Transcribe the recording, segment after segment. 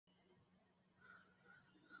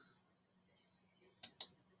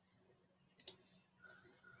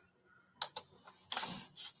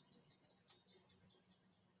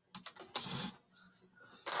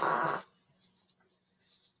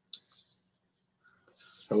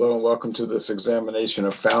Hello and welcome to this examination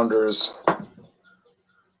of Founder's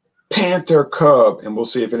Panther Cub, and we'll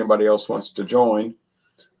see if anybody else wants to join.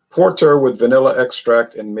 Porter with vanilla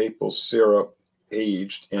extract and maple syrup,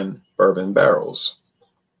 aged in bourbon barrels.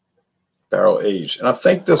 Barrel aged. And I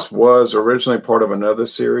think this was originally part of another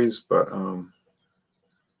series, but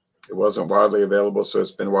it wasn't widely available, so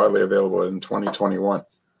it's been widely available in 2021.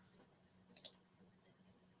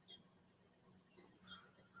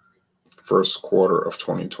 First quarter of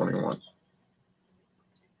 2021.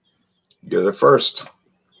 You're the first.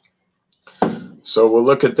 So we'll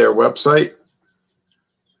look at their website.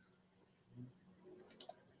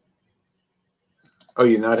 Oh,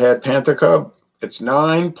 you not had Panther Cub? It's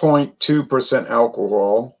 9.2%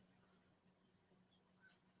 alcohol.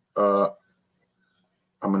 I'm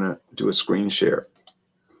going to do a screen share.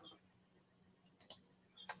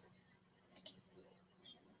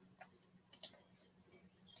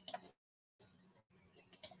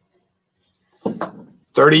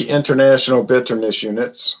 $30 international bitterness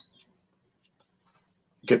units.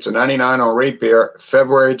 Gets a 99 on rate beer.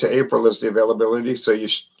 February to April is the availability, so you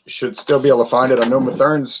should still be able to find it. I know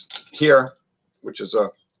Mathern's here, which is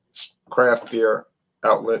a craft beer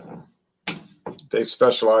outlet. They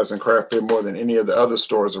specialize in craft beer more than any of the other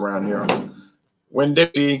stores around here.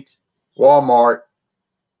 Winn-Dixie, Walmart,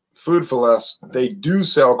 Food for Less, they do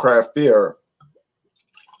sell craft beer,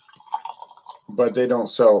 but they don't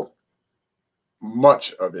sell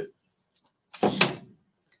much of it.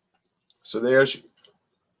 So there's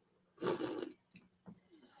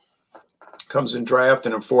comes in draft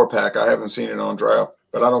and in 4-pack. I haven't seen it on draft,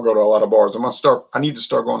 but I don't go to a lot of bars. I need to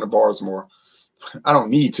start going to bars more. I don't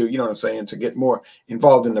need to, you know what I'm saying, to get more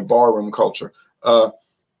involved in the barroom culture,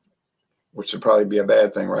 which would probably be a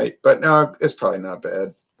bad thing, right? But no, it's probably not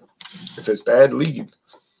bad. If it's bad, leave.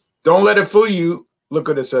 Don't let it fool you. Look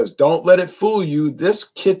what it says. Don't let it fool you. This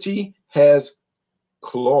kitty has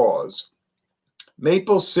claws.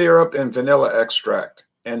 Maple syrup and vanilla extract,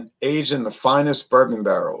 and aged in the finest bourbon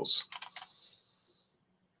barrels.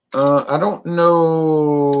 I don't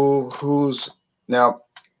know who's now.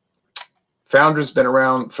 Founder's been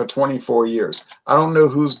around for 24 years. I don't know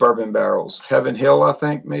whose bourbon barrels. Heaven Hill, I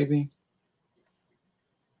think, maybe.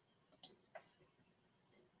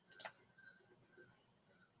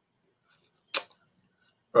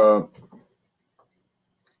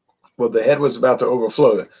 Well, the head was about to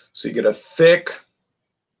overflow. So you get a thick,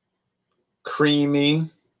 creamy,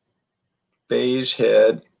 beige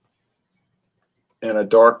head and a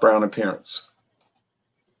dark brown appearance.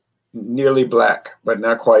 Nearly black, but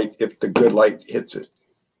not quite if the good light hits it.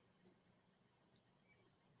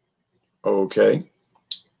 Okay.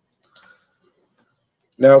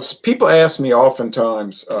 Now, people ask me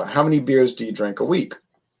oftentimes, how many beers do you drink a week?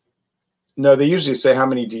 No, they usually say, how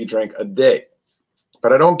many do you drink a day?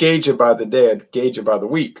 But I don't gauge it by the day, I gauge it by the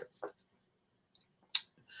week.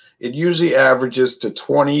 It usually averages to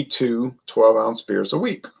 22 12-ounce beers a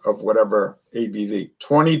week of whatever ABV.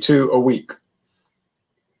 22 a week.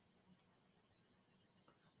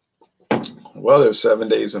 Well, there's 7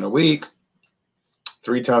 days in a week.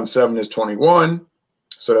 3 times 7 is 21.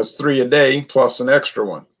 So that's 3 a day plus an extra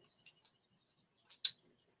one.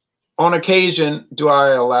 On occasion, do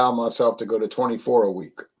I allow myself to go to 24 a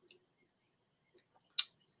week?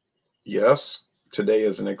 Yes, today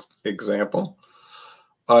is an example.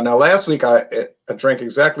 Now, last week I drank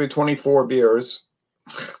exactly 24 beers,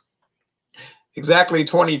 exactly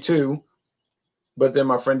 22, but then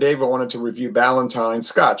my friend David wanted to review Ballantine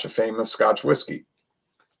Scotch, a famous Scotch whiskey,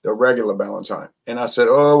 the regular Ballantine. And I said,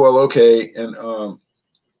 oh, well, okay. And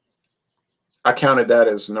I counted that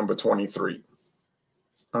as number 23.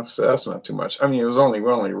 I said, that's not too much. I mean, we're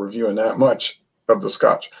only reviewing that much of the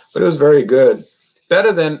Scotch, but it was very good.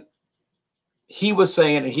 Better than he was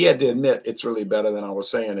saying, and he had to admit it's really better than I was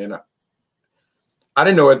saying. And I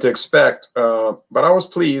didn't know what to expect, but I was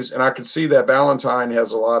pleased. And I could see that Ballantine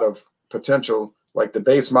has a lot of potential, like the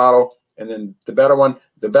base model, and then the better one,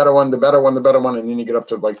 the better one, the better one, the better one. And then you get up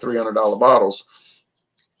to like $300 bottles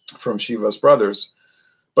from Chivas Brothers.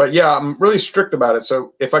 But yeah, I'm really strict about it.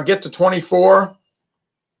 So if I get to 24,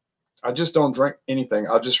 I just don't drink anything.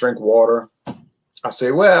 I'll just drink water. I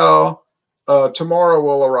say, well, tomorrow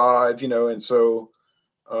will arrive, you know, and so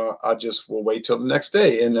I just will wait till the next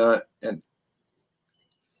day. And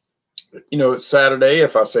you know, it's Saturday.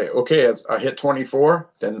 If I say, okay, I hit 24,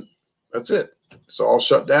 then that's it. It's all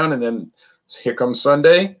shut down. And then here comes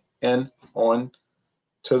Sunday and on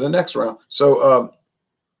to the next round. So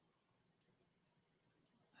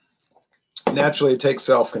naturally, it takes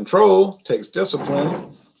self-control, takes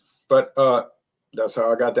discipline. But that's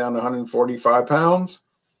how I got down to 145 pounds.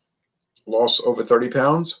 lost over 30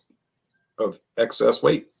 pounds of excess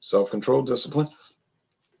weight, self-control, discipline.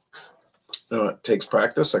 It takes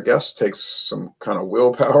practice, I guess, takes some kind of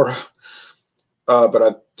willpower. But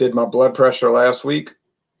I did my blood pressure last week,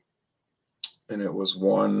 and it was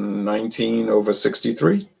 119 over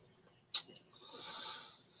 63.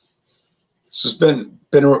 So it's been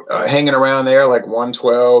hanging around there, like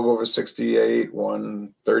 112 over 68,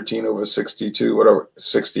 113 over 62, whatever,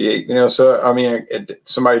 68. You know, so I mean,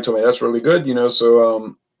 somebody told me that's really good. You know,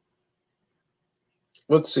 so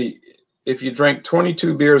let's see. If you drank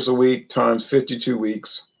 22 beers a week times 52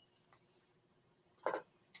 weeks,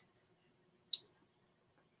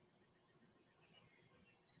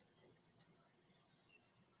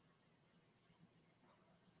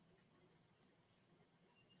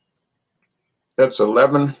 that's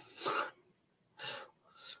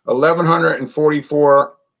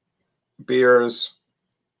 1,144 beers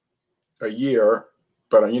a year.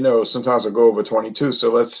 But, you know, sometimes I go over 22.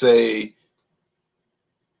 So let's say,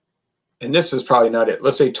 and this is probably not it.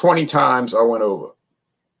 Let's say 20 times I went over,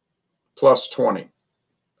 plus 20.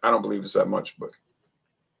 I don't believe it's that much, but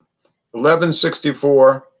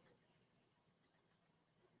 1164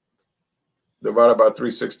 divided by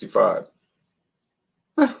 365.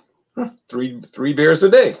 Three beers a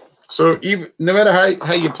day. So even no matter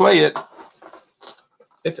how you play it,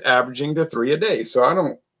 it's averaging to 3 a day. So I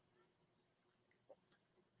don't.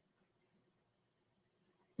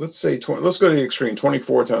 Let's say 20. Let's go to the extreme.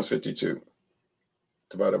 24 times 52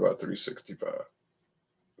 divided by 365.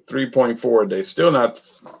 3.4 a day. Still not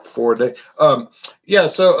 4 a day. Yeah.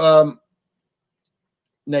 So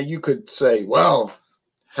now you could say, well,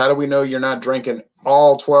 how do we know you're not drinking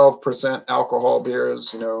all 12% alcohol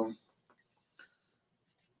beers? You know.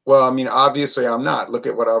 Well, I mean, obviously I'm not. Look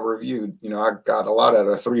at what I've reviewed. You know, I got a lot out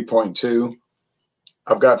of 3.2.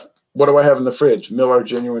 I've got, what do I have in the fridge? Miller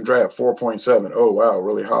Genuine Draft, 4.7. Oh, wow,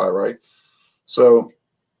 really high, right? So,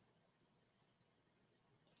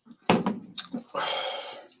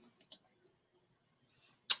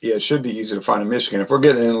 yeah, it should be easy to find in Michigan. If we're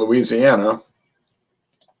getting in Louisiana,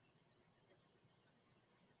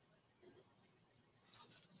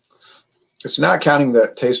 it's not counting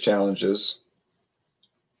the taste challenges.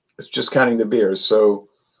 It's just counting the beers. So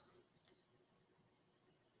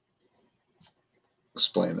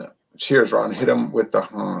explain that. Cheers, Ron. Hit him with the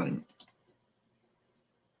Heim.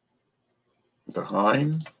 The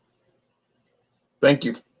Heim. Thank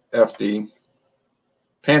you, FD.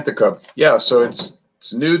 Panther Cub. Yeah, so it's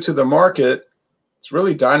new to the market. It's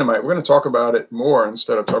really dynamite. We're going to talk about it more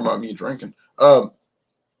instead of talking about me drinking.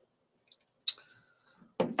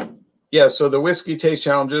 Yeah, so the whiskey taste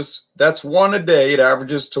challenges, that's 1 a day. It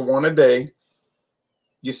averages to 1 a day.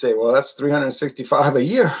 You say, well, that's 365 a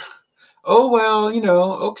year. Oh, well, you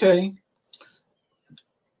know, okay.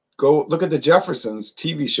 Go look at the Jeffersons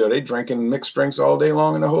TV show. They drinking mixed drinks all day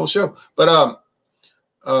long in the whole show. But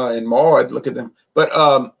in Maud, look at them. But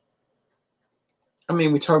I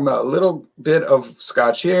mean, we're talking about a little bit of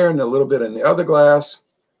scotch here and a little bit in the other glass.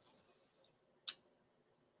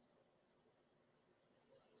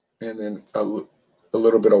 And then a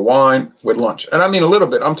little bit of wine with lunch. And I mean a little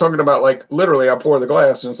bit. I'm talking about like literally I pour the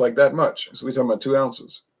glass and it's like that much. So we're talking about 2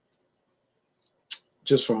 ounces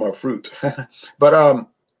just from our fruit. But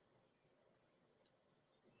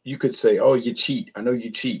you could say, oh, you cheat. I know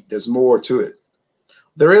you cheat. There's more to it.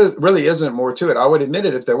 There really isn't more to it. I would admit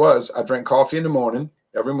it if there was. I drink coffee in the morning,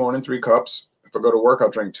 every morning, 3 cups. If I go to work,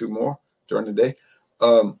 I'll drink 2 more during the day.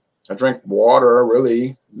 I drink water,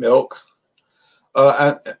 really, milk.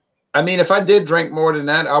 I mean, if I did drink more than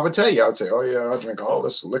that, I would tell you. I would say, oh, yeah, I drink all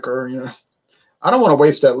this liquor. You know, I don't want to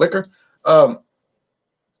waste that liquor.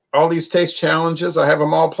 All these taste challenges, I have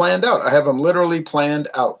them all planned out. I have them literally planned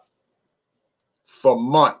out for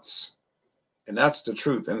months. And that's the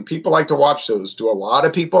truth. And people like to watch those. Do a lot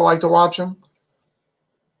of people like to watch them?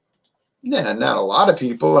 Yeah, not a lot of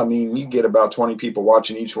people. I mean, you get about 20 people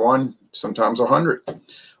watching each one, sometimes 100.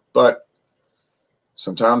 But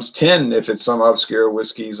sometimes 10 if it's some obscure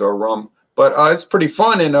whiskeys or rum. But it's pretty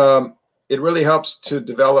fun, and it really helps to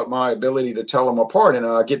develop my ability to tell them apart. And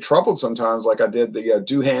I get troubled sometimes, like I did the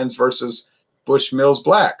Duhans versus Bushmills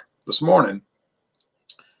Black this morning.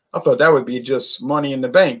 I thought that would be just money in the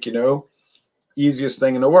bank, you know, easiest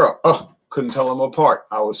thing in the world. Oh, couldn't tell them apart.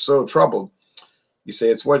 I was so troubled. You say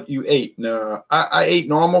it's what you ate. No, I ate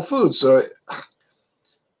normal food, so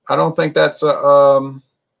I don't think that's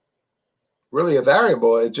really a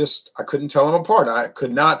variable. I couldn't tell them apart. I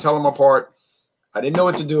could not tell them apart. I didn't know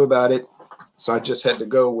what to do about it. So I just had to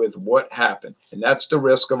go with what happened. And that's the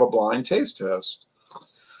risk of a blind taste test.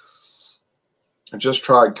 I just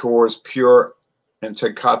tried Coors Pure and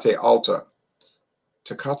Tecate Alta.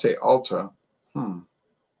 Tecate Alta.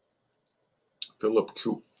 Philip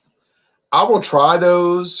Q. I will try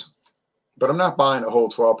those, but I'm not buying a whole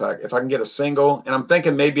 12-pack. If I can get a single, and I'm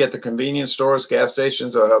thinking maybe at the convenience stores, gas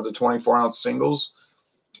stations, they'll have the 24-ounce singles.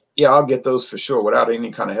 Yeah, I'll get those for sure without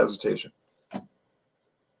any kind of hesitation.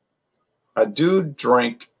 I do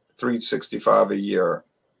drink 365 a year.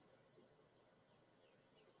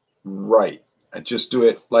 Right. I just do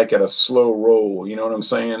it like at a slow roll. You know what I'm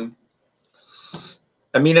saying?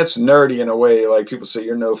 I mean, it's nerdy in a way. Like people say,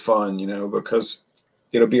 you're no fun, you know, because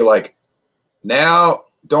it'll be like, now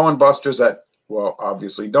Dawn Busters at, well,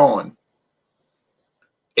 obviously dawn.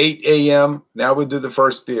 8 a.m. Now we'll do the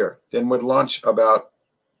first beer. Then with lunch, about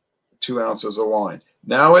 2 ounces of wine.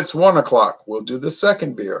 Now it's 1 o'clock. We'll do the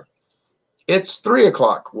second beer. It's 3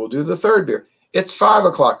 o'clock. We'll do the third beer. It's 5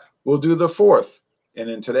 o'clock. We'll do the fourth. And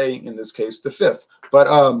then today, in this case, the fifth. But,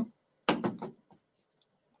 and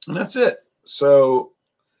that's it. So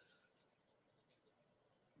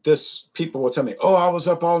this people will tell me, oh, I was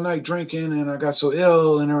up all night drinking and I got so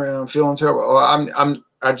ill and I'm feeling terrible. Oh,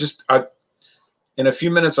 in a few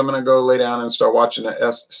minutes, I'm going to go lay down and start watching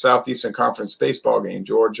a Southeastern Conference baseball game,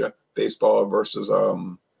 Georgia baseball versus,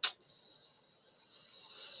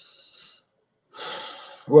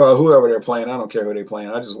 well, whoever they're playing. I don't care who they're playing.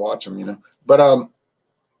 I just watch them, you know. But,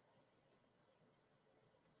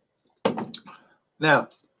 now,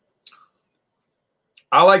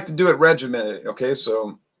 I like to do it regimented, okay?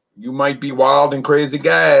 So you might be wild and crazy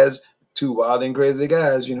guys, 2 wild and crazy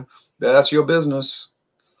guys, you know. That's your business.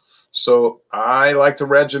 So I like to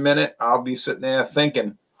regiment it. I'll be sitting there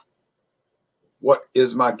thinking, what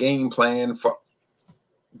is my game plan for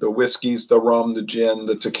the whiskeys, the rum, the gin,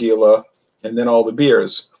 the tequila, and then all the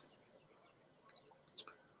beers?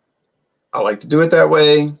 I like to do it that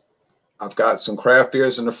way. I've got some craft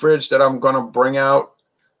beers in the fridge that I'm going to bring out.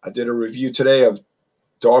 I did a review today of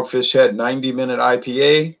Dogfish Head 90-minute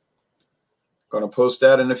IPA. Going to post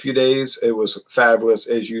that in a few days. It was fabulous,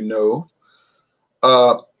 as you know.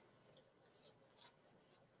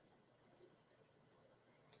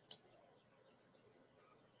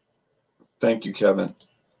 Thank you, Kevin.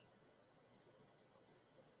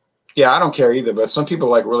 Yeah, I don't care either, but some people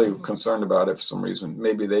like really concerned about it for some reason.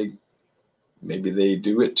 Maybe they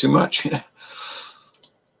do it too much.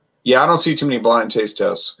 Yeah, I don't see too many blind taste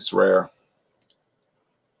tests. It's rare.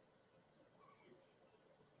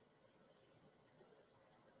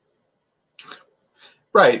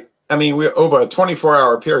 Right. I mean, we're over a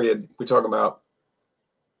 24-hour period. We're talking about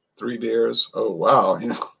 3 beers. Oh, wow. You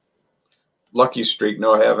know, Lucky Streak.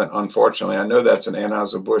 No, I haven't, unfortunately. I know that's an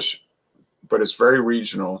Anheuser-Busch, but it's very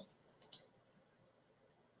regional.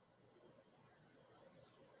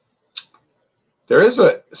 There is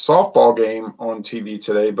a softball game on TV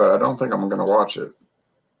today, but I don't think I'm going to watch it.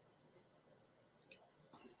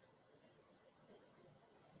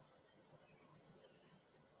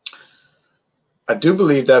 I do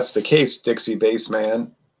believe that's the case, Dixie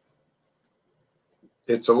Baseman.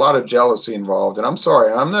 It's a lot of jealousy involved. And I'm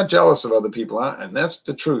sorry, I'm not jealous of other people. And that's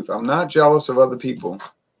the truth. I'm not jealous of other people.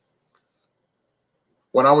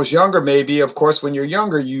 When I was younger, maybe, of course, when you're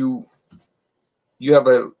younger, you have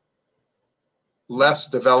a less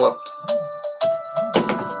developed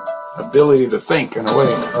ability to think in a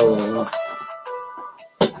way. Oh,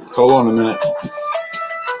 hold on a minute.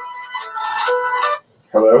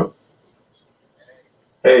 Hello?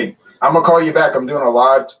 Hey, I'm gonna call you back. I'm doing a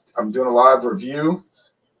live review.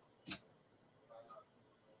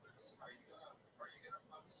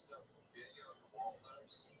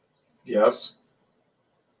 Yes.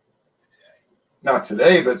 Not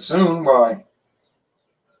today, but soon. Why?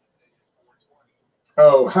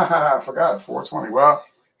 Oh, I forgot 420. Well,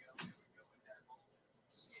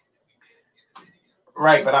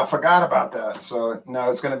 right, but I forgot about that. So no,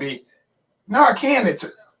 it's going to be. No, I can't. It's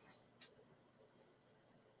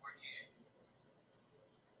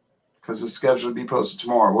because it's scheduled to be posted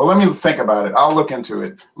tomorrow. Well, let me think about it. I'll look into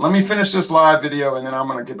it. Let me finish this live video, and then I'm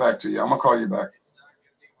going to get back to you. I'm going to call you back.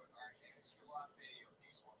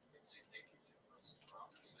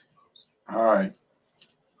 All right.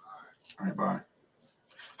 All right, bye.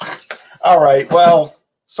 All right. Well,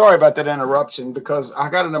 sorry about that interruption because I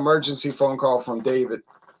got an emergency phone call from David,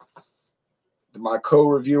 my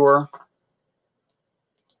co-reviewer.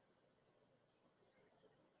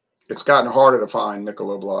 It's gotten harder to find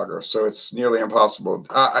Michelob Lager, so it's nearly impossible.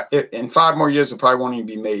 In 5 more years, it probably won't even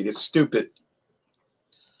be made. It's stupid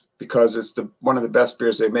because it's one of the best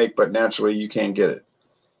beers they make, but naturally you can't get it.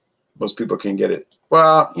 Most people can't get it.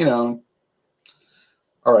 Well, you know.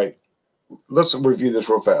 All right. Let's review this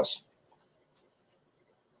real fast.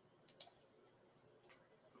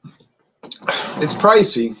 It's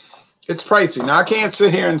pricey. It's pricey. Now I can't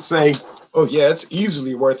sit here and say, oh yeah, it's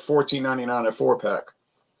easily worth $14.99 a 4-pack.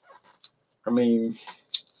 I mean,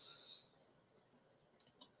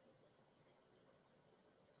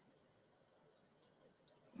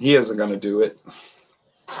 he isn't going to do it.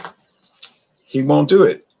 He won't do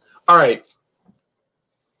it. All right.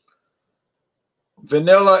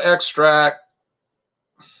 Vanilla extract.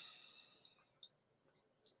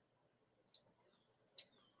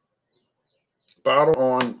 Bottle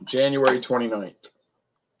on January 29th.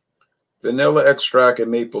 Vanilla extract and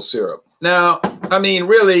maple syrup. Now, I mean,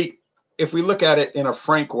 really, if we look at it in a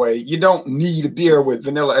frank way, you don't need a beer with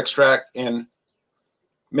vanilla extract and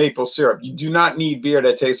maple syrup. You do not need beer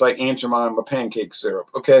that tastes like Aunt Jemima pancake syrup.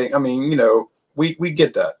 Okay, I mean, you know, we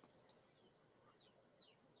get that.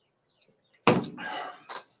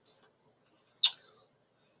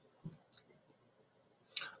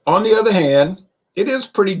 On the other hand, it is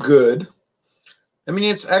pretty good. I mean,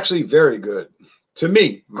 it's actually very good. To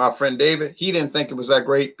me, my friend David, he didn't think it was that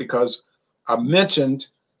great because I mentioned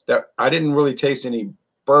that I didn't really taste any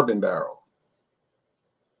bourbon barrel.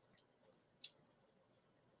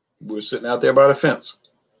 We were sitting out there by the fence.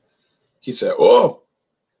 He said, oh,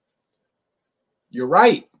 you're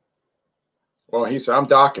right. Well, he said, I'm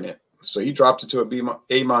docking it. So he dropped it to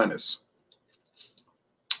A minus.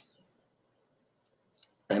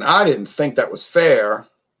 And I didn't think that was fair.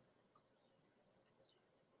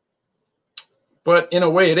 But in a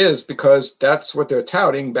way it is, because that's what they're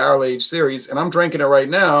touting, barrel aged series. And I'm drinking it right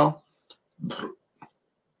now.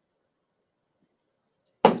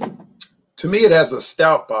 To me, it has a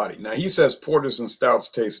stout body. Now, he says porters and stouts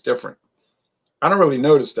taste different. I don't really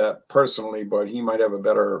notice that personally, but he might have a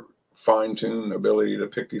better fine-tuned ability to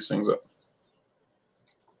pick these things up.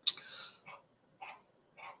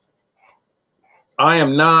 I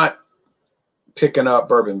am not picking up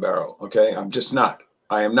bourbon barrel, okay? I'm just not.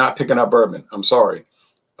 I am not picking up bourbon. I'm sorry.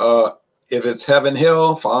 If it's Heaven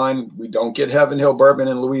Hill, fine. We don't get Heaven Hill bourbon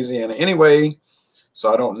in Louisiana anyway,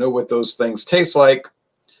 so I don't know what those things taste like.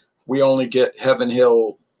 We only get Heaven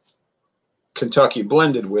Hill Kentucky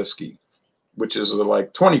blended whiskey, which is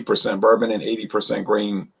like 20% bourbon and 80%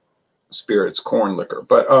 grain spirits, corn liquor.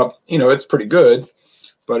 But you know, it's pretty good,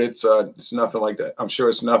 but it's nothing like that. I'm sure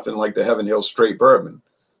it's nothing like the Heaven Hill straight bourbon,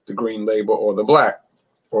 the green label or the black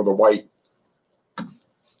or the white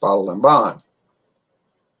bottle and bond.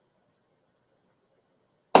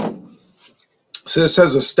 So it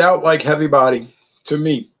says a stout like heavy body. To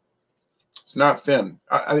me, it's not thin.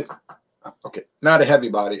 Okay, not a heavy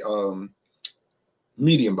body,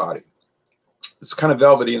 medium body. It's kind of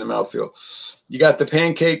velvety in the mouthfeel. You got the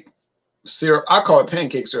pancake syrup. I call it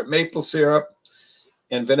pancake syrup, maple syrup,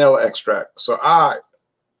 and vanilla extract. So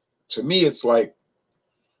to me, it's like,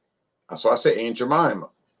 that's why I say Aunt Jemima.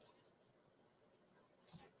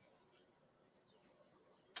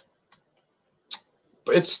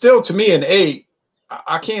 But it's still, to me, an 8.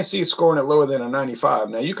 I can't see scoring it lower than a 95.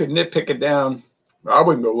 Now, you could nitpick it down. I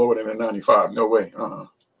wouldn't go lower than a 95. No way. I'm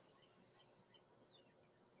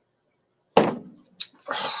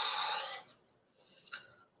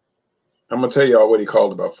going to tell y'all what he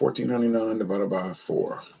called about. $14.99 divided by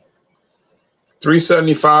 4.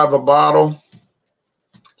 $3.75 a bottle.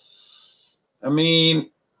 I mean,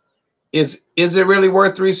 is it really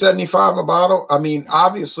worth $3.75 a bottle? I mean,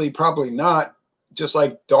 obviously, probably not. Just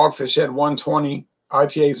like Dogfish Head 120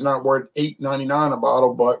 IPA is not worth $8.99 a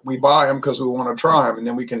bottle, but we buy them because we want to try them, and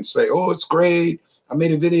then we can say, "Oh, it's great! I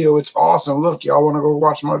made a video. It's awesome. Look, y'all want to go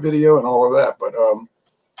watch my video and all of that." But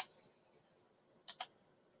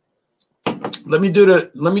let me do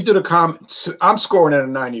the comment. I'm scoring at a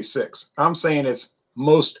 96. I'm saying it's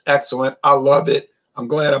most excellent. I love it. I'm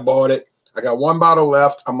glad I bought it. I got one bottle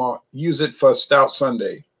left. I'm gonna use it for Stout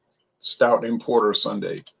Sunday, Stout Importer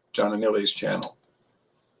Sunday, John and Nilly's channel.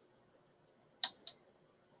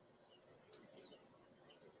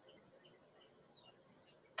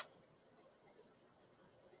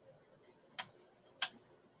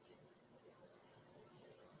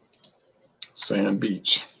 Sand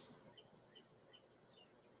Beach.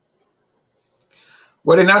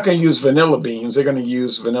 Well, they're not going to use vanilla beans. They're going to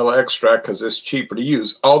use vanilla extract because it's cheaper to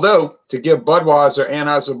use. Although, to give Budweiser,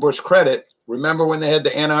 Anheuser-Busch credit, remember when they had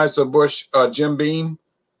the Anheuser-Busch Jim Beam?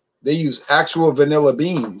 They use actual vanilla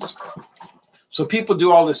beans. So people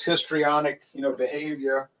do all this histrionic,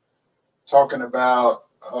 behavior, talking about,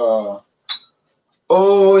 oh,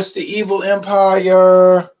 it's the evil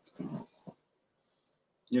empire.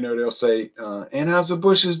 They'll say,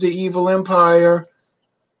 Anheuser-Busch is the evil empire.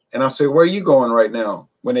 And I say, where are you going right now?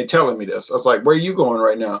 When they're telling me this, I was like, where are you going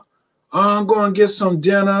right now? Oh, I'm going to get some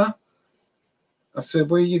dinner. I said,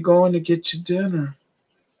 where you going to get your dinner?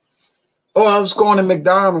 Oh, I was going to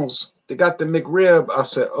McDonald's. They got the McRib. I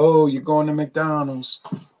said, oh, you're going to McDonald's.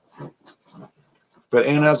 But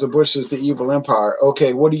Anheuser-Busch is the evil empire.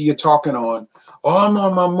 Okay, what are you talking on? Oh, I'm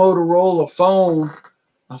on my Motorola phone.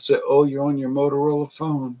 I said, oh, you're on your Motorola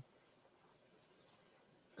phone.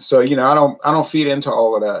 So, you know, I don't feed into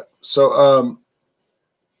all of that. So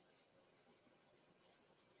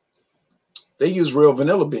they use real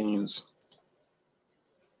vanilla beans.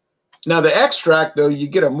 Now the extract, though, you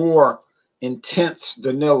get a more intense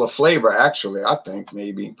vanilla flavor, actually, I think,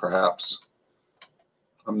 maybe, perhaps.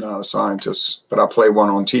 I'm not a scientist, but I play one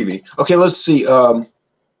on TV. Okay, let's see.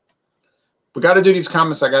 We got to do these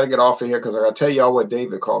comments. I got to get off of here because I got to tell y'all what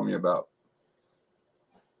David called me about.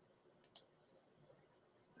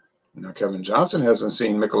 Now, Kevin Johnson hasn't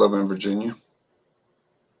seen Michelob in Virginia.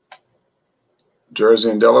 Jersey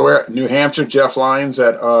and Delaware. New Hampshire, Jeff Lyons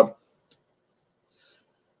at,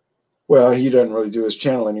 well, he doesn't really do his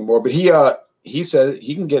channel anymore, but he said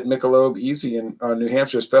he can get Michelob easy in New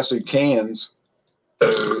Hampshire, especially cans.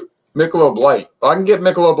 Michelob Light. I can get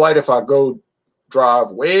Michelob Light if I go drive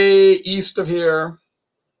way east of here,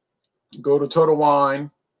 go to Total Wine.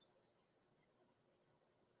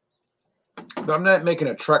 But I'm not making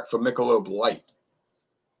a trek for Michelob Light.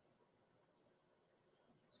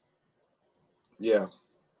 Yeah.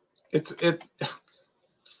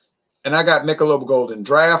 And I got Michelob Golden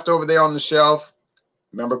Draft over there on the shelf.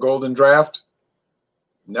 Remember Golden Draft?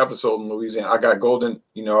 Never sold in Louisiana. I got Golden,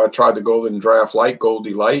 you know, I tried the Golden Draft Light,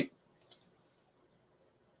 Goldie Light.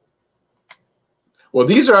 Well,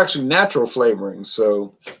 these are actually natural flavorings.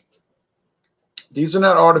 So these are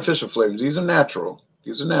not artificial flavors. These are natural.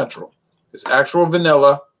 These are natural. It's actual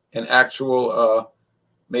vanilla and actual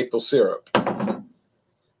maple syrup.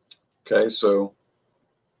 Okay, so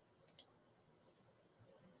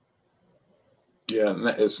yeah,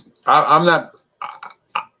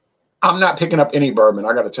 I'm not picking up any bourbon.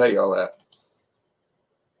 I got to tell you all that.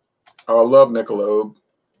 Oh, I love Michelob.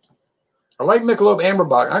 I like Michelob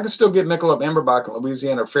Amberbach. I can still get Michelob Amberbach in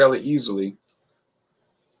Louisiana fairly easily.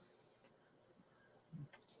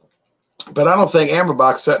 But I don't think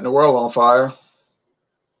Amberbach's setting the world on fire.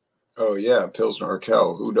 Oh, yeah, Pilsner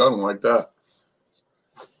Urquell. Who doesn't like that?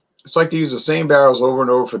 It's like they use the same barrels over and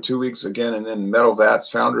over for 2 weeks again, and then Metal Vats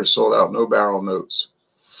Founders sold out, no barrel notes.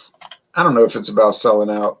 I don't know if it's about selling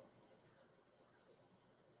out.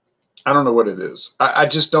 I don't know what it is. I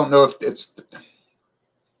just don't know if it's...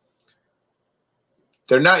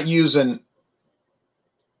 They're not using...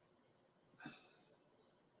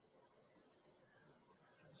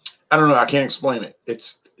 I don't know. I can't explain it.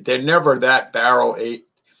 They're never that barrel eight.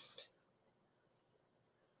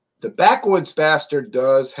 The Backwoods Bastard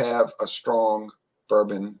does have a strong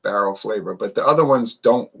bourbon barrel flavor, but the other ones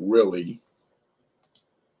don't really.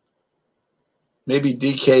 Maybe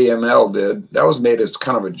DKML did. That was made as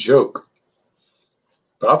kind of a joke.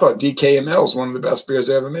 But I thought DKML was one of the best beers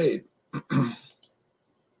they ever made.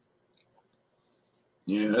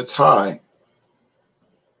 Yeah, it's high.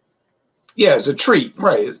 Yeah, it's a treat.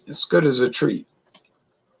 Right. It's good as a treat.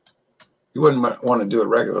 You wouldn't want to do it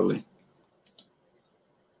regularly.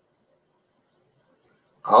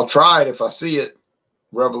 I'll try it if I see it.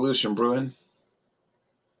 Revolution Brewing.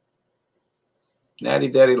 Natty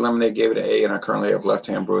Daddy Lemonade gave it an A, and I currently have Left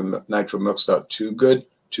Hand Brewing Nitro Milk Stout. Two good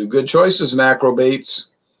choices, Macro Baits.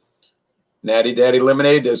 Natty Daddy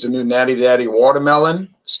Lemonade. There's a new Natty Daddy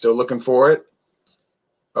Watermelon. Still looking for it.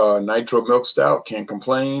 Nitro Milk Stout. Can't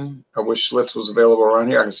complain. I wish Schlitz was available around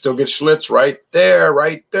here. I can still get Schlitz right there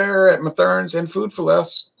at Mathern's and Food for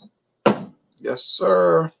Less. Yes,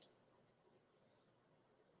 sir.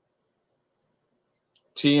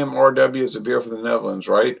 TMRW is a beer for the Netherlands,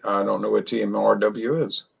 right? I don't know what TMRW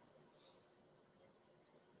is.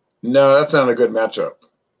 No, that's not a good matchup.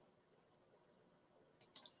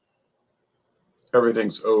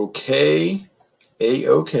 Everything's okay.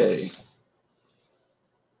 A-okay.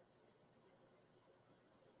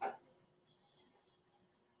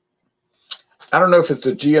 I don't know if it's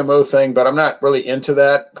a GMO thing, but I'm not really into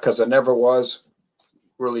that because I never was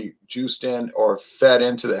really juiced in or fed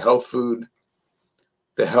into the health food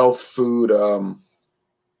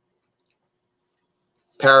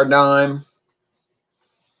paradigm.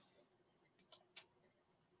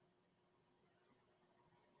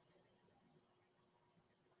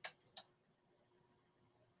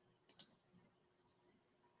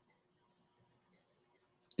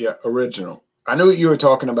 Yeah, original. I knew what you were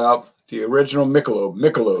talking about. The original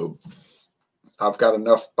Michelob. I've got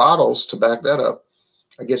enough bottles to back that up.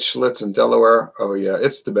 I get Schlitz in Delaware. Oh, yeah,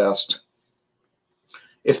 it's the best.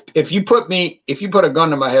 If you put a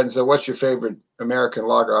gun to my head and said, "What's your favorite American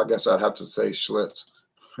lager?" I guess I'd have to say Schlitz,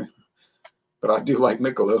 but I do like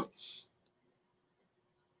Michelob.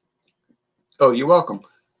 Oh, you're welcome.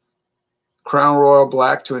 Crown Royal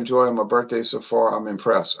Black to enjoy on my birthday so far. I'm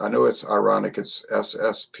impressed. I know it's ironic. It's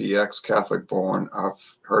SSPX Catholic born.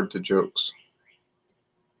 I've heard the jokes.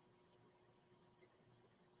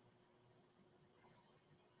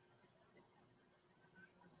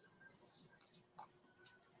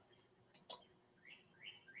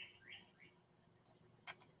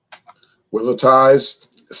 Willatize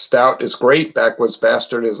Stout is great. Backwoods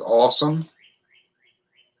Bastard is awesome.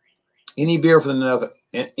 Any beer from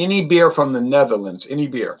the Netherlands. Any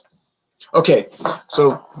beer. Okay,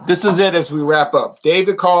 so this is it as we wrap up.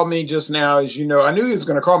 David called me just now, as you know. I knew he was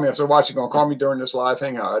going to call me. I said, "Watch, he's going to call me during this live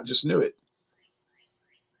hangout." I just knew it.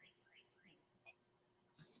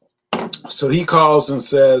 So he calls and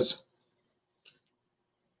says,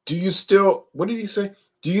 "Do you still?" What did he say?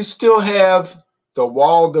 "Do you still have the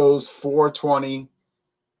Waldo's 420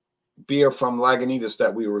 beer from Lagunitas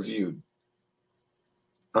that we reviewed?"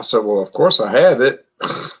 I said, "Well, of course I have it.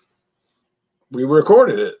 We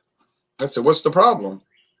recorded it." I said, "What's the problem?"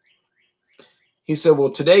 He said,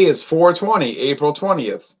 "Well, today is 420, April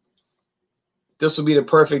 20th. This will be the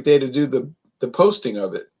perfect day to do the posting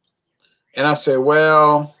of it." And I said,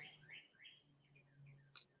 "Well,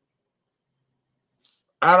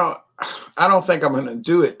 I don't think I'm going to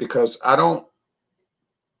do it because I don't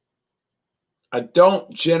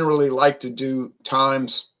generally like to do time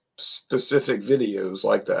specific videos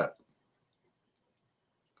like that."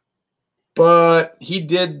 But he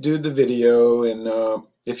did do the video, and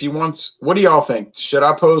if he wants, what do y'all think? Should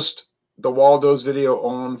I post the Waldo's video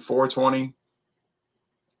on 420,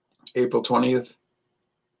 April 20th?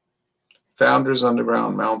 Founders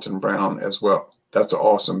Underground Mountain Brown as well. That's an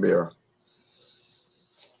awesome beer.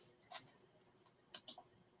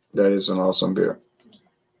 That is an awesome beer.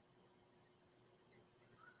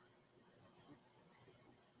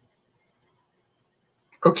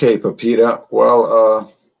 Okay, Pepita.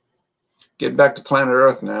 Well, getting back to planet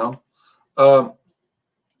Earth now.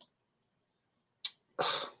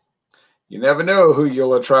 You never know who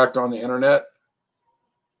you'll attract on the internet.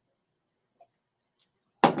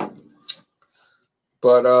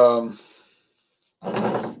 But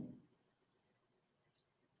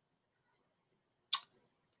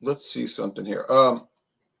let's see something here.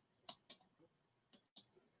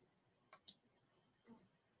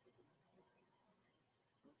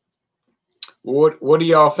 What do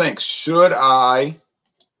y'all think? Should I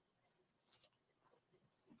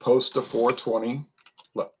post the 420,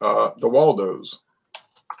 the Waldo's?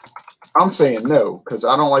 I'm saying no, because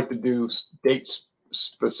I don't like to do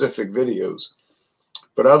date-specific videos.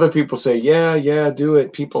 But other people say, yeah, do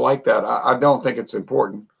it. People like that. I don't think it's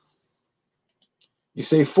important. You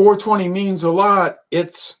say 420 means a lot.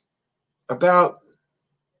 It's about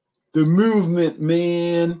the movement,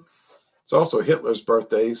 man. It's also Hitler's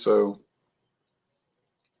birthday, so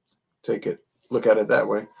look at it that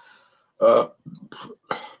way.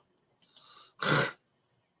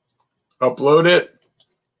 Upload it.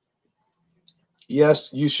 Yes,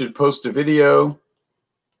 you should post a video.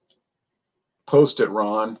 Post it,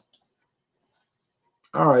 Ron.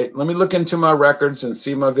 All right, let me look into my records and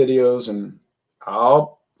see my videos, and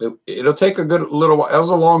it'll take a good little while. That was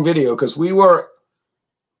a long video because we were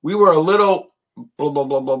a little blah blah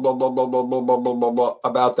blah blah blah blah blah blah blah blah blah blah blah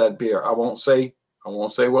about that beer. I won't say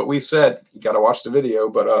what we said. You got to watch the video,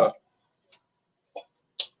 but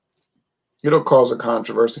it'll cause a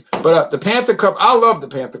controversy. But the Panther Cub, I love the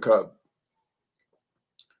Panther Cub.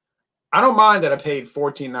 I don't mind that I paid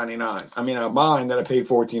 $14.99. I mean, I mind that I paid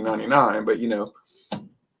 $14.99, but you know,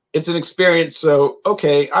 it's an experience. So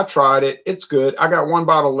okay, I tried it. It's good. I got one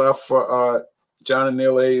bottle left for John and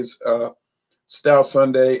Neil A's Stout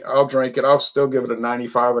Sunday. I'll drink it. I'll still give it a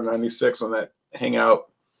 95 or 96 on that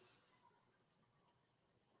hangout.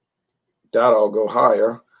 Doubt I'll go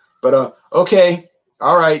higher. But okay.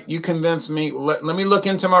 All right. You convinced me. Let me look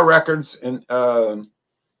into my records, and we'll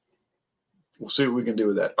see what we can do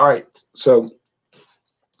with that. All right. So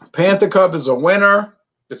Panther Cub is a winner.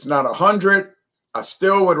 It's not 100. I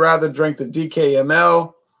still would rather drink the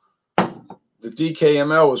DKML. The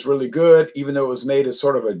DKML was really good, even though it was made as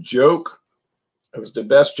sort of a joke. It was the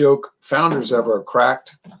best joke Founders ever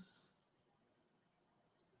cracked.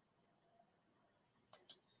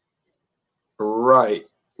 Right.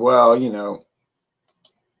 Well, you know,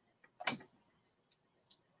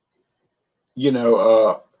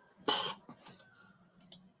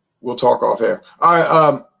 we'll talk off air. All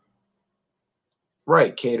right.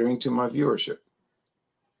 Right. Catering to my viewership.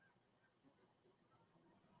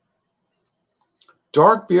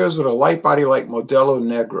 Dark beers with a light body like Modelo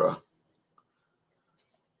Negra.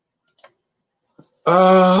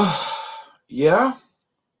 Yeah.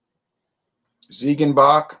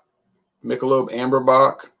 Ziegenbach, Michelob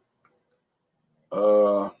Amberbach,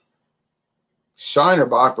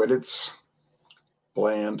 Shinerbach, but it's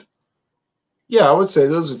bland. Yeah, I would say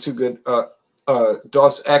those are two good.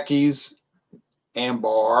 Dos Equis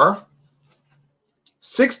Ambar,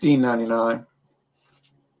 $16.99.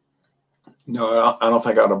 No, I don't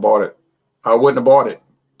think I'd have bought it. I wouldn't have bought it.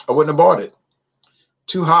 I wouldn't have bought it.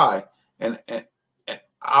 Too high. And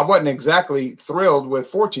I wasn't exactly thrilled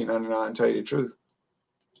with $14.99, to tell you the truth.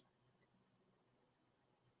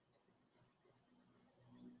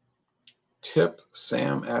 Tip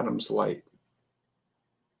Sam Adams Light.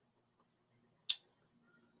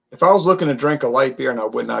 If I was looking to drink a light beer, and I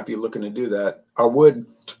would not be looking to do that, I would,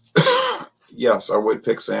 yes, I would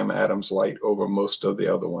pick Sam Adams Light over most of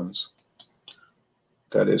the other ones.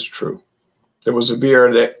 That is true. There was a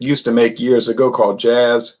beer that used to make years ago called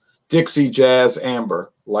Dixie Jazz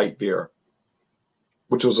Amber light beer,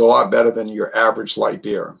 which was a lot better than your average light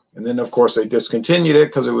beer. And then, of course, they discontinued it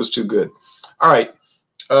because it was too good. All right.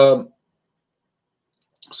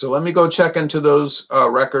 So let me go check into those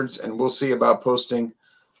records, and we'll see about posting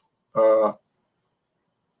the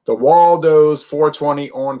Waldo's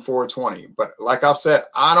 420 on 420. But like I said,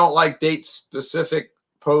 I don't like date-specific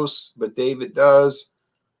posts, but David does.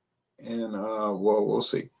 And well, we'll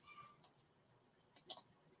see.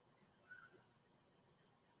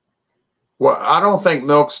 Well, I don't think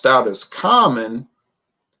milk stout is common,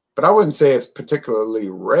 but I wouldn't say it's particularly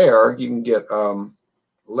rare. You can get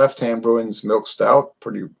Left Hand Brewing's milk stout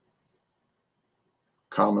pretty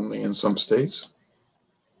commonly in some states.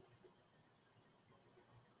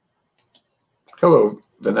 Hello,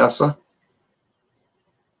 Vanessa.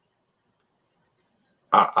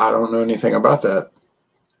 I don't know anything about that.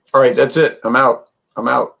 All right, that's it. I'm out. I'm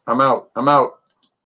out. I'm out. I'm out.